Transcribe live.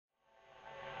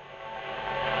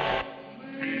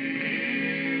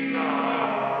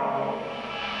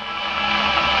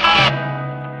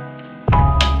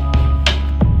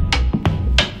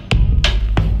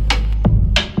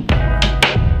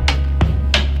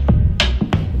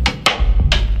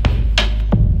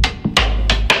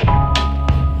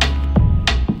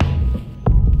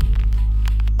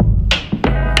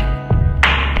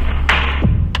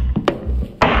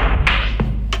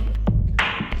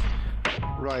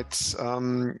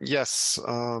Right. Yes.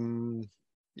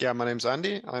 Yeah, my name's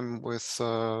Andy. I'm with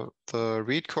the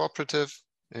Read Cooperative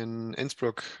in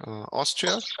Innsbruck,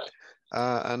 Austria.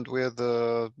 And we're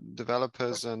the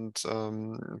developers and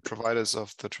providers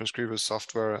of the Transkribus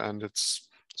software and its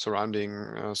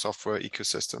surrounding software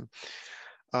ecosystem.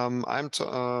 I'm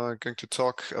going to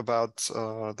talk about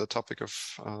the topic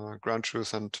of ground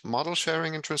truth and model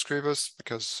sharing in Transkribus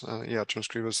because, yeah,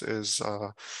 Transkribus is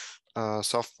a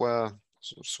software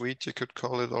suite, you could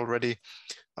call it already,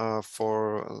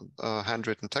 for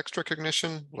handwritten text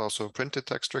recognition, but also printed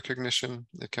text recognition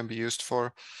it can be used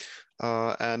for.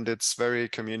 And it's very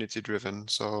community driven.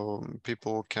 So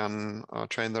people can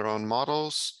train their own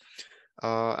models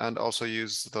and also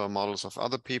use the models of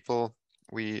other people.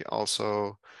 We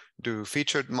also do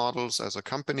featured models as a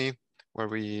company where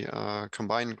we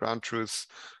combine ground truth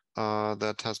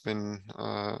that has been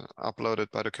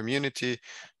uploaded by the community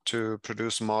to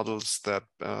produce models that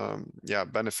yeah,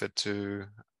 benefit to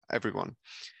everyone.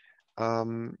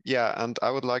 Yeah, and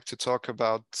I would like to talk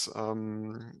about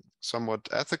somewhat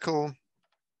ethical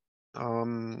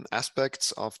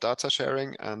aspects of data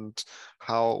sharing and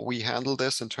how we handle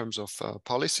this in terms of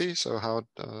policy. So how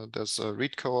does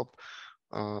Read Co-op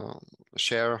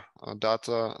share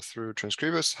data through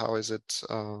Transkribus? How is it,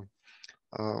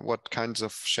 what kinds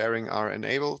of sharing are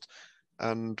enabled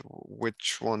and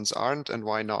which ones aren't and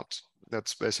why not?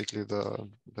 That's basically the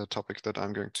topic that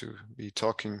I'm going to be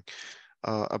talking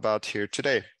about here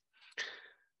today.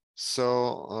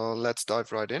 So let's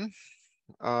dive right in.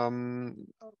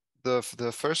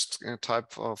 The first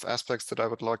type of aspects that I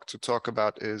would like to talk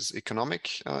about is economic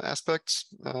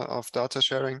aspects of data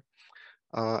sharing.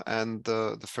 And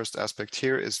the first aspect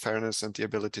here is fairness and the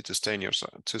ability to sustain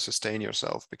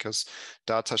yourself, because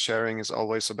data sharing is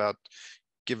always about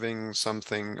giving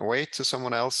something away to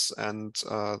someone else. And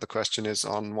the question is,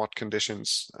 on what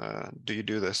conditions do you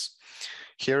do this?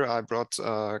 Here I brought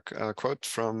a quote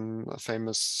from a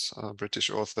famous British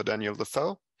author, Daniel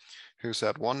Defoe, who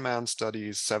said, "One man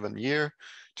studies 7 years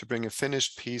to bring a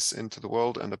finished piece into the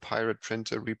world, and a pirate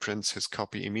printer reprints his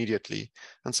copy immediately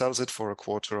and sells it for a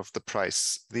quarter of the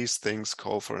price. These things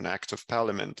call for an act of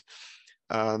parliament."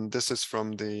 And this is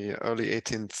from the early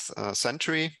 18th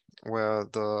century, where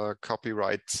the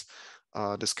copyright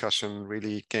discussion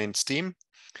really gained steam.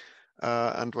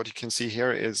 And what you can see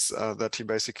here is that he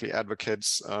basically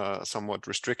advocates a somewhat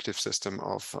restrictive system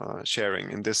of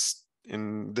sharing in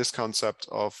this concept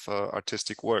of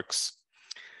artistic works.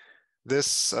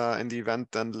 This, in the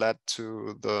event, then led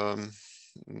to the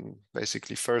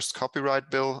basically first copyright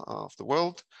bill of the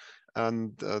world.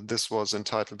 And this was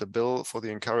entitled the Bill for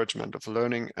the Encouragement of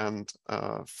Learning and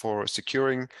for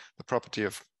Securing the Property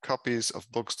of Copies of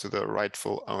Books to the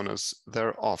Rightful Owners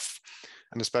thereof.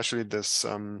 And especially this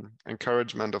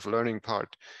encouragement of learning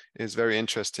part is very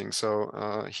interesting.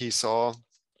 So he saw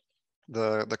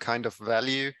the kind of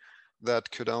value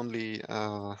that could only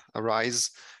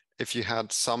arise if you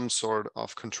had some sort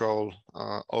of control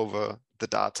over the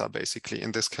data, basically,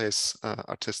 in this case,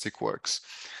 artistic works.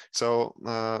 So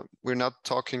we're not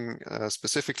talking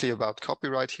specifically about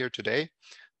copyright here today,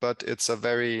 but it's a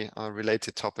very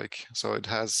related topic. So it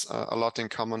has a lot in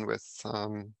common with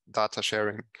data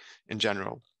sharing in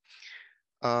general.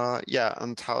 Yeah,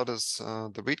 and how does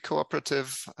the Read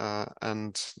Cooperative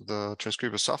and the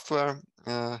Transkribus software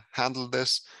handle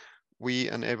this? We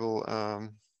enable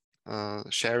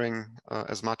sharing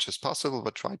as much as possible,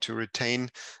 but try to retain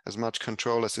as much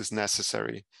control as is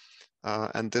necessary.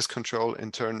 And this control,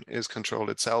 in turn, is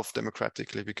control itself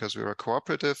democratically, because we're a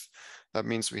cooperative. That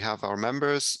means we have our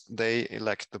members, they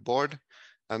elect the board.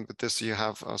 And with this, you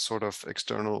have a sort of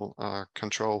external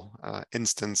control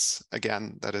instance,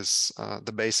 again, that is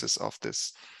the basis of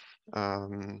this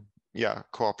yeah,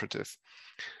 cooperative.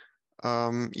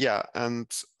 Yeah,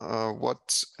 and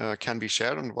what can be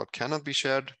shared and what cannot be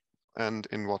shared, and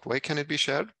in what way can it be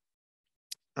shared?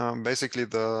 Basically,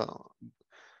 the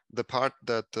part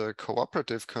that the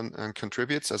cooperative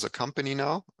contributes as a company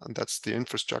now, and that's the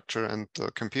infrastructure and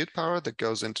the compute power that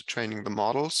goes into training the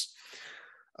models.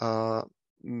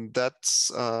 That's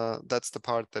the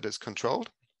part that is controlled.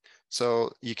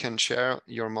 So you can share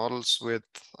your models with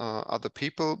other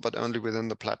people, but only within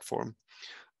the platform.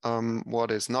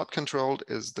 What is not controlled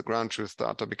is the ground truth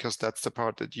data, because that's the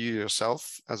part that you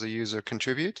yourself as a user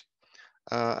contribute,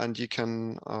 and you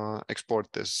can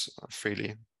export this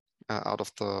freely out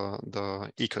of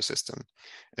the ecosystem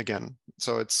again.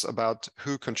 So it's about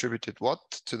who contributed what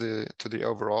to the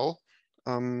overall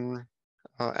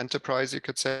enterprise, you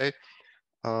could say.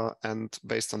 And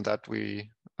based on that,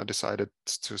 we decided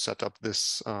to set up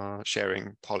this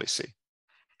sharing policy.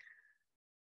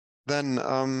 Then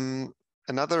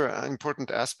another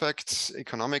important aspect,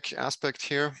 economic aspect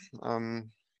here.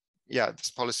 Yeah,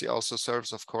 this policy also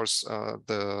serves, of course,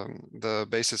 the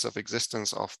basis of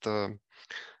existence of the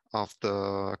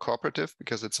cooperative,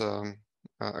 because it's a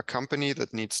company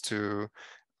that needs to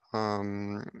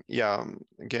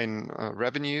gain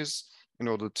revenues in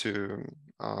order to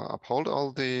uphold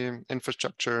all the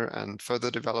infrastructure and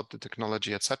further develop the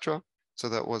technology, etc. So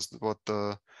that was what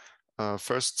the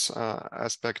first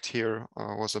aspect here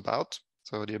was about.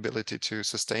 So the ability to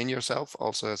sustain yourself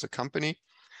also as a company.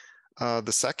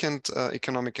 The second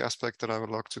economic aspect that I would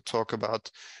like to talk about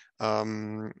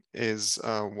is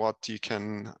what you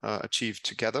can achieve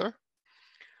together.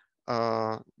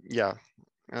 And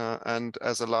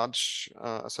as a large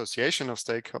association of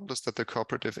stakeholders that the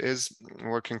cooperative is,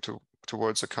 working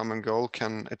towards a common goal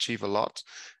can achieve a lot.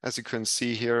 As you can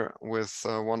see here with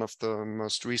one of the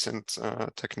most recent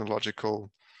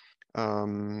technological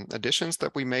additions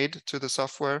that we made to the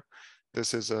software.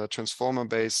 This is a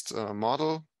transformer-based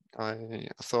model. I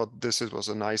thought this was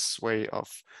a nice way of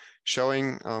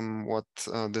showing what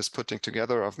this putting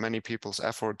together of many people's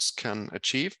efforts can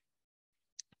achieve.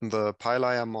 The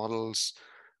PyLayer models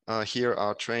here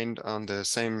are trained on the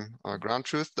same ground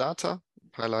truth data.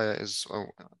 PyLayer is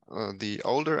the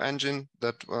older engine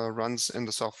that runs in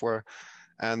the software,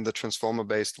 and the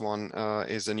transformer-based one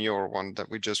is a newer one that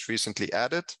we just recently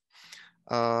added.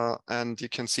 And you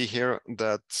can see here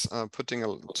that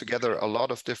putting together a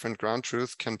lot of different ground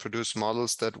truth can produce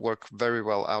models that work very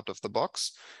well out of the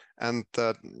box, and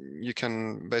that you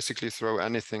can basically throw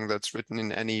anything that's written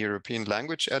in any European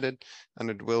language at it, and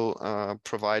it will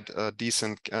provide a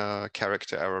decent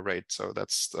character error rate. So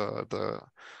that's the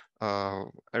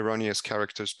erroneous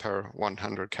characters per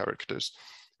 100 characters.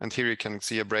 And here you can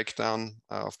see a breakdown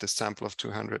of this sample of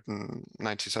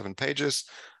 297 pages,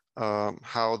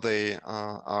 how they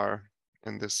are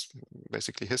in this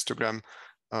basically histogram,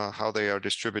 how they are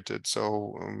distributed.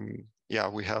 So yeah,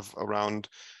 we have around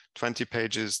 20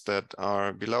 pages that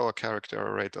are below a character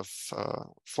error rate of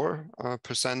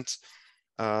 4%.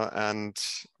 And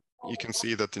you can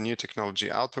see that the new technology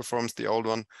outperforms the old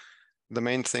one. The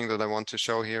main thing that I want to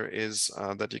show here is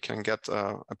that you can get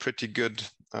a pretty good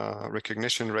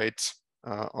recognition rate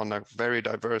on a very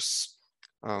diverse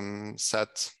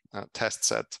test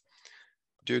set,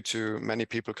 due to many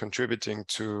people contributing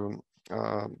to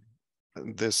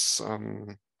this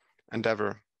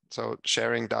endeavor. So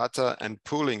sharing data and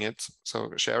pooling it.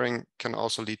 So sharing can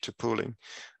also lead to pooling.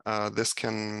 This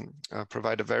can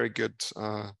provide a very good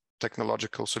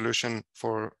technological solution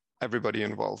for everybody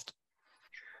involved.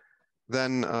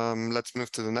 Then let's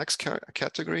move to the next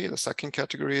category, the second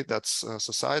category, that's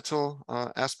societal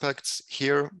aspects.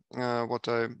 Here, what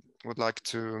I would like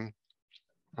to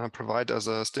provide as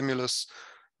a stimulus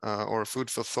or a food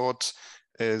for thought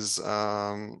is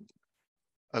a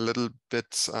little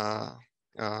bit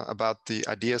about the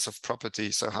ideas of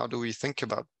property. So how do we think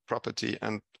about property,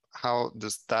 and how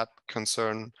does that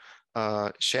concern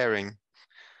sharing?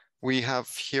 We have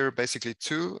here basically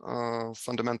two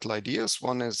fundamental ideas.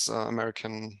 One is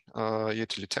American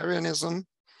utilitarianism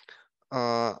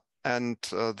and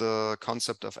the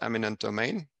concept of eminent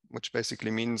domain, which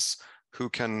basically means who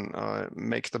can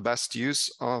make the best use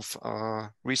of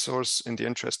resource in the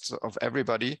interests of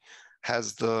everybody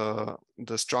has the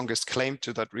strongest claim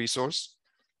to that resource.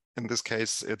 In this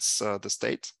case, it's the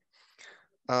state.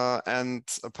 And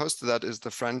opposed to that is the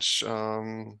French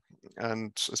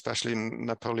and especially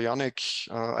Napoleonic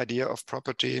idea of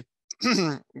property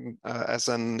as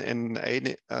an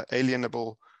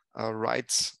inalienable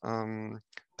right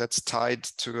that's tied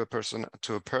to a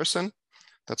person.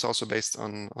 That's also based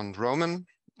on Roman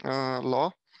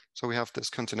law. So we have this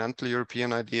continental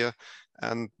European idea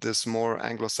and this more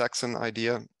Anglo-Saxon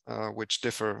idea, which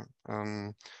differ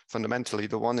fundamentally.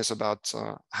 The one is about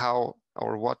how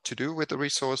or what to do with the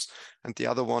resource, and the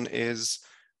other one is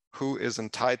who is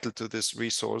entitled to this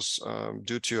resource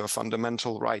due to a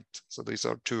fundamental right. So these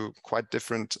are two quite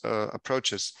different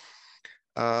approaches.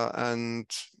 And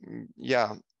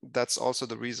yeah, that's also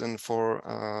the reason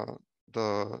for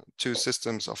the two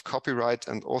systems of copyright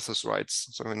and author's rights.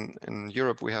 So in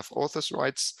Europe, we have author's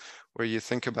rights, where you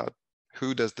think about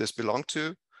who does this belong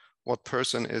to, what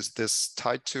person is this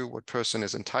tied to, what person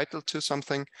is entitled to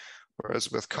something.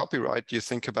 Whereas with copyright, you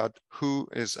think about who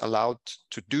is allowed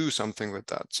to do something with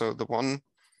that. So the one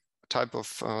type of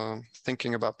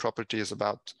thinking about property is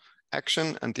about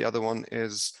action, and the other one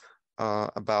is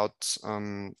about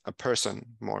a person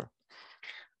more.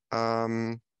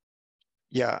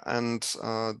 Yeah, and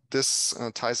this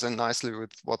ties in nicely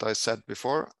with what I said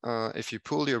before. If you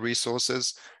pool your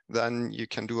resources, then you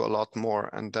can do a lot more.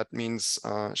 And that means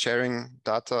sharing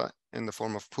data in the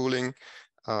form of pooling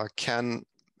can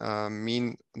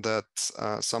mean that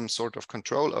some sort of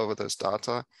control over this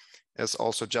data is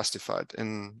also justified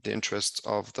in the interest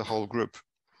of the whole group.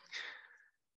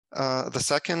 The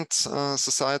second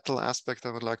societal aspect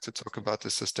I would like to talk about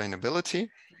is sustainability,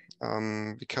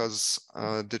 because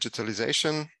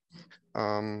digitalization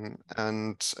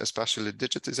and especially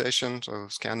digitization, so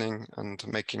scanning and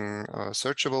making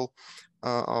searchable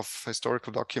of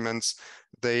historical documents,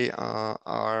 they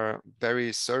are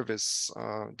very service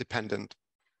dependent.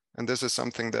 And this is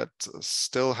something that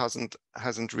still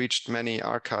hasn't reached many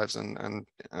archives and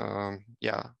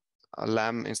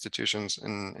LAM institutions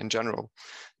in general,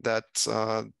 that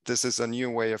this is a new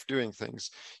way of doing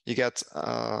things. You get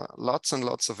lots and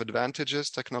lots of advantages,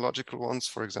 technological ones,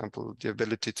 for example, the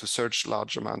ability to search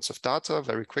large amounts of data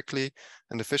very quickly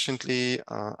and efficiently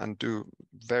and do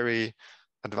very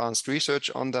advanced research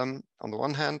on them on the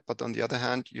one hand, but on the other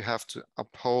hand, you have to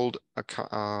uphold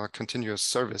a continuous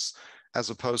service, as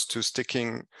opposed to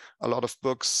sticking a lot of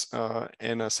books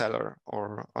in a cellar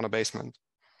or on a basement.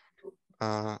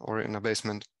 Or in a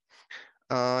basement.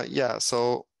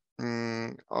 So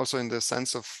also in the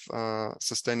sense of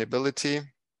sustainability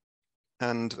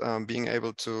and being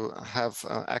able to have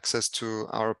access to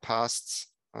our pasts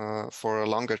for a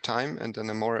longer time and in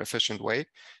a more efficient way,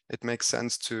 it makes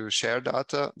sense to share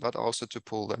data, but also to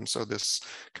pool them. So this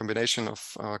combination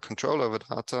of control over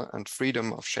data and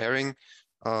freedom of sharing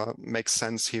makes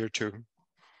sense here too.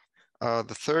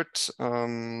 The third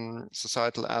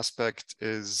societal aspect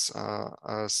is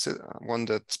one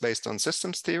that's based on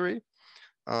systems theory.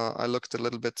 I looked a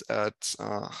little bit at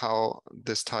how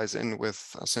this ties in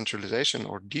with centralization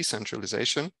or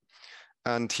decentralization.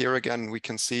 And here again, we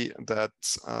can see that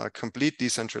complete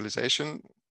decentralization,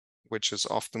 which is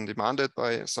often demanded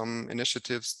by some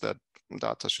initiatives, that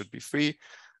data should be free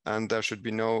and there should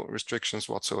be no restrictions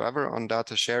whatsoever on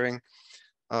data sharing,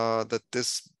 that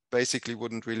this basically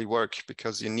wouldn't really work,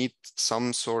 because you need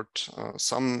some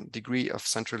degree of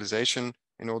centralization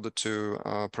in order to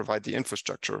provide the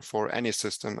infrastructure for any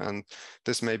system. And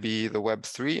this may be the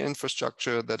Web3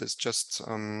 infrastructure that is just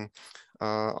on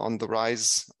the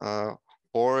rise,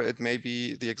 or it may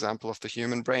be the example of the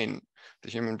human brain. The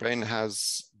human brain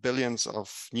has billions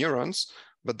of neurons,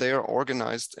 but they are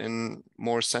organized in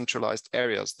more centralized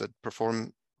areas that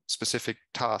perform specific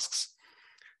tasks.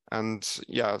 And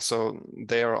so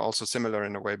they are also similar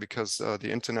in a way, because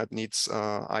the internet needs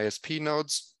ISP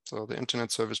nodes, so the internet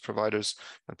service providers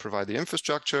that provide the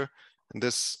infrastructure, and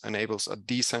this enables a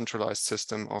decentralized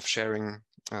system of sharing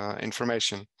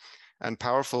information. And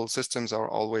powerful systems are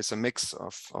always a mix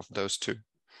of those two.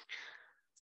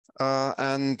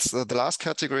 And the last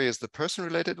category is the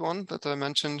person-related one that I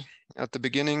mentioned at the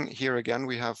beginning. Here again,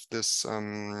 we have this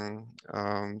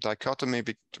dichotomy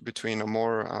between a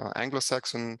more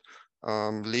Anglo-Saxon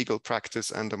legal practice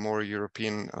and a more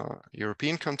European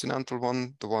continental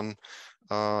one. The one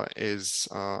is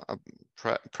a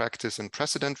practice and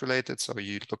precedent related, so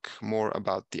you look more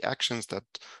about the actions that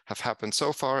have happened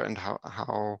so far and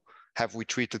how have we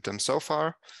treated them so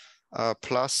far.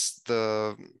 Plus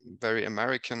the very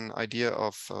American idea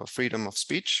of freedom of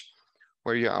speech,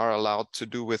 where you are allowed to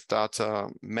do with data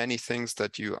many things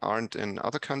that you aren't in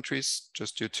other countries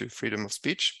just due to freedom of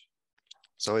speech.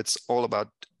 So it's all about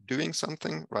doing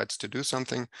something, rights to do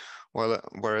something,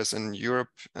 whereas in Europe,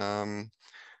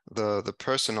 the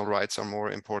personal rights are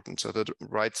more important. So the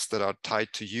rights that are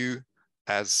tied to you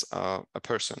as a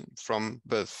person from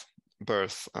birth,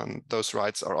 and those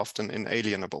rights are often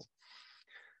inalienable.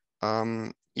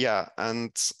 And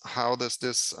how does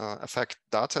this affect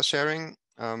data sharing?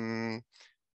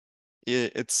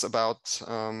 It's about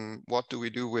what do we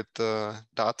do with the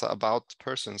data about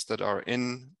persons that are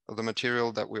in the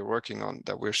material that we're working on,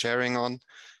 that we're sharing on,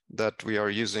 that we are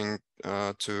using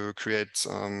to create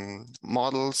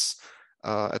models,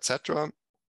 etc.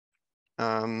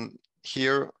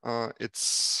 Here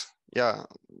it's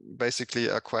basically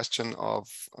a question of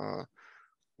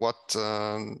what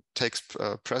takes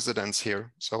precedence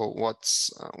here. So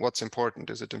what's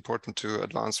important? Is it important to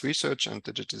advance research and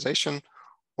digitization,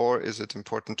 or is it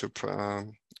important to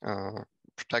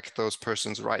protect those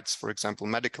persons' rights? For example,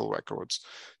 medical records.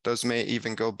 Those may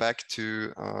even go back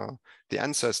to the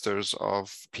ancestors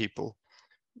of people,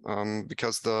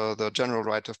 because the general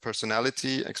right of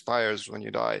personality expires when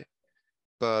you die.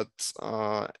 But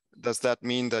does that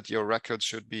mean that your records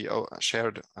should be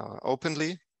shared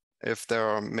openly? If there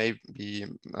are maybe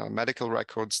medical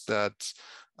records that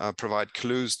provide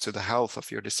clues to the health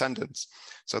of your descendants.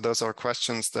 So those are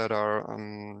questions that are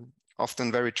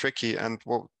often very tricky. And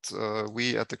what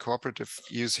we at the cooperative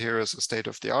use here is a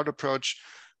state-of-the-art approach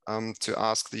to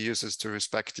ask the users to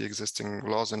respect the existing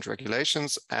laws and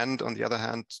regulations, and on the other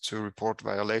hand, to report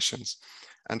violations.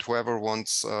 And whoever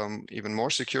wants even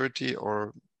more security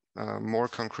or more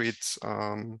concrete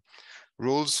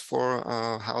rules for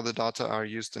how the data are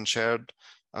used and shared,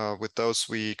 with those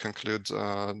we conclude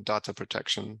data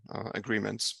protection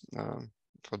agreements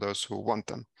for those who want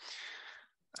them.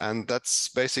 And that's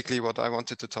basically what I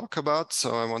wanted to talk about.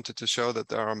 So I wanted to show that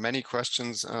there are many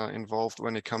questions involved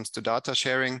when it comes to data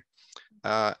sharing,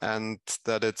 and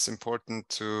that it's important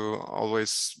to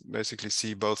always basically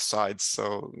see both sides.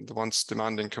 So the ones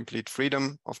demanding complete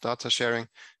freedom of data sharing,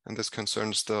 and this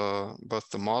concerns both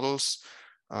the models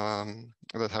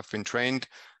that have been trained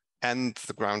and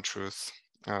the ground truth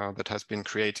that has been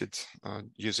created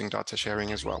using data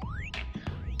sharing as well.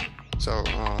 So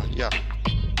yeah,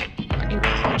 thank you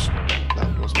very much.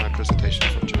 That was my presentation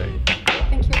for today.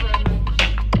 Thank you very much.